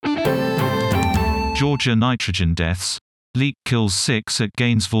Georgia nitrogen deaths. Leak kills 6 at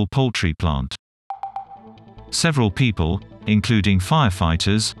Gainesville poultry plant. Several people, including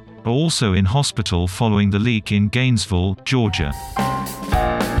firefighters, are also in hospital following the leak in Gainesville, Georgia.